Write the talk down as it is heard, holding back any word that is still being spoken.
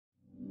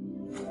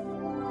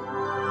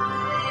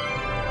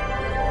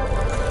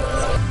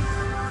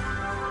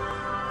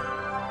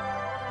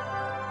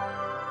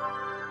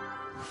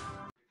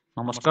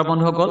নমস্কাৰ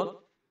বন্ধুসকল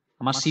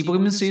আমাৰ সি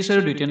প্ৰগ্ৰামিং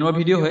সিৰিজৰ দ্বিতীয় নম্বৰ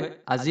ভিডিও হয়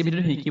আজি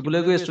ভিডিওত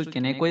শিকিবলৈ গৈ আছো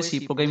কেনেকৈ সি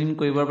প্ৰগ্ৰামিং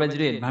কৰিবৰ বাবে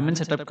যদি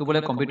এনভাইৰনমেন্ট সেটআপ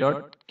কৰিবলৈ কম্পিউটাৰত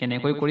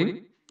কেনেকৈ কৰিম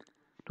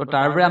তো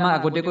তাৰ বাবে আমাক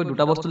আগতীয়াকৈ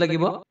দুটা বস্তু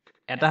লাগিব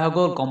এটা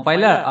হ'ল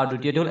কম্পাইলাৰ আৰু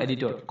দ্বিতীয়টো হ'ল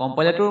এডিটৰ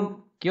কম্পাইলাৰটো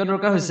কিয়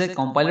দৰকাৰ হৈছে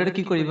কম্পাইলাৰটো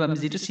কি কৰিব আমি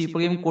যেটো সি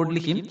প্ৰগ্ৰামিং কোড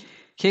লিখিম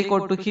সেই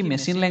কোডটো কি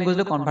মেচিন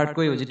ল্যাঙ্গুৱেজলৈ কনভাৰ্ট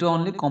কৰিব যেটো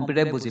অনলি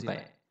কম্পিউটাৰে বুজি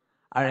পায়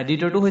আৰু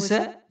এডিটৰটো হৈছে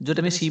য'ত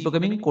আমি সি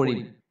প্ৰগ্ৰামিং কৰিম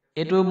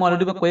এটো মই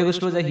অলৰেডি কৈ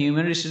গৈছিলো যে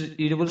হিউম্যান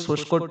ৰিডেবল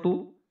সোৰ্স কোডটো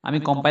আমি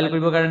কম্পাইল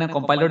কৰিবৰ কাৰণে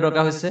কম্পাইলাৰ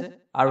দৰকাৰ হৈছে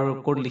আৰু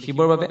কোড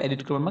লিখিবৰ বাবে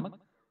এডিট কৰিব আমাক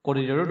কোড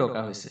এডিটৰৰ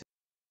দৰকাৰ হৈছে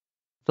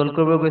ইনষ্টল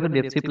কৰিব গৈছো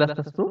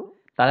dev.c++টো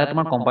তাৰে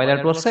তোমাৰ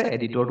কম্পাইলাৰটো আছে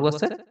এডিটৰটো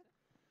আছে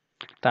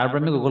তাৰ পৰা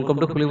আমি গুগল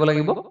ক্ৰমটো খুলিব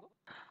লাগিব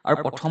আৰু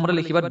প্ৰথমতে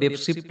লিখিবা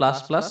dev.c++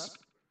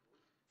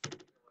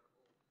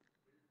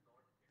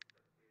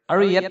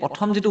 আৰু ইয়াত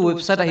প্ৰথম যেটো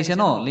ওয়েবসাইট আহিছে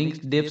ন লিংক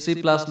dev.c+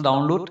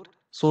 ডাউনলোড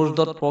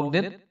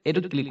source.procnet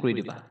এটো ক্লিক কৰি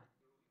দিবা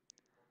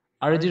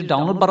আৰু যেটো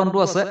ডাউনলোড বাটনটো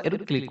আছে এটো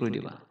ক্লিক কৰি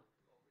দিবা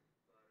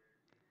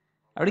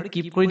আৰু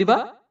কিপ কৰি দিবা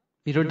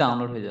ভিডিও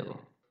ডাউনলোড হৈ যাব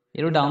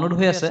এটো ডাউনলোড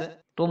হৈ আছে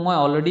তো মই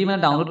অলৰেডি মানে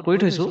ডাউনলোড কৰি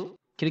থৈছো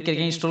কিন্তু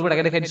কেনেকৈ ইনষ্টল কৰিব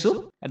লাগে দেখাই দিছো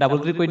ডাবল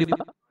ক্লিক কৰি দিবা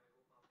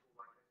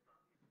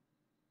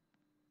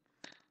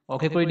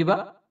ওকে কৰি দিবা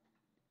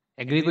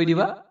এগ্ৰি কৰি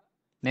দিবা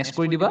নেক্সট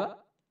কৰি দিবা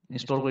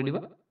ইনষ্টল কৰি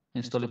দিবা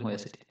ইনষ্টলিং হৈ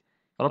আছে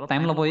অলপ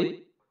টাইম ল'বই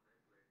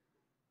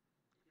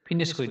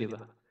ফিনিশ কৰি দিবা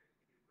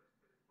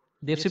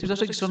dev.c++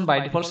 কিছুমান বাই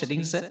ডিফল্ট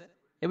সেটিংছ আছে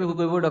এবে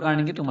কৰিবৰ দৰকাৰ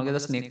নেকি তোমালোকে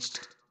জাস্ট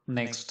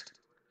নেক্সট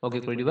ওকে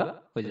কৰি দিবা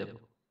হৈ যাব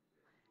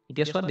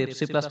এতিয়া চোৱা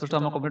dev.c++ টো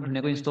আমাৰ কম্পিউটাৰ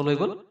ধুনীয়াকৈ ইনষ্টল হৈ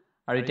গ'ল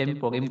আৰু এতিয়া আমি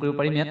প্ৰগ্ৰাম কৰিব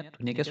পাৰিম ইয়াত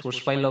ধুনীয়াকৈ সোৰ্স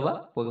ফাইল লবা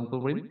প্ৰগ্ৰাম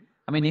কৰিব পাৰিম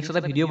আমি নেক্সট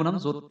এটা ভিডিও বনাম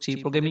য'ত সি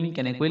প্ৰগ্ৰামিং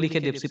কেনেকৈ লিখে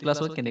dev.c+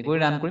 কেনেকৈ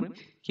ৰান কৰিম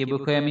সেই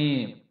বিষয়ে আমি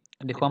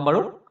দেখুৱাম বাৰু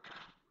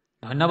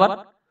ধন্যবাদ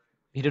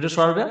ভিডিওটো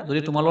চোৱাৰ বাবে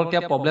যদি তোমালোকৰ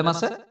কিবা প্ৰবলেম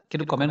আছে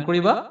কিন্তু কমেন্ট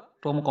কৰিবা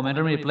তো মই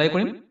কমেন্টৰ ৰিপ্লাই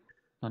কৰিম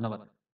ধন্যবাদ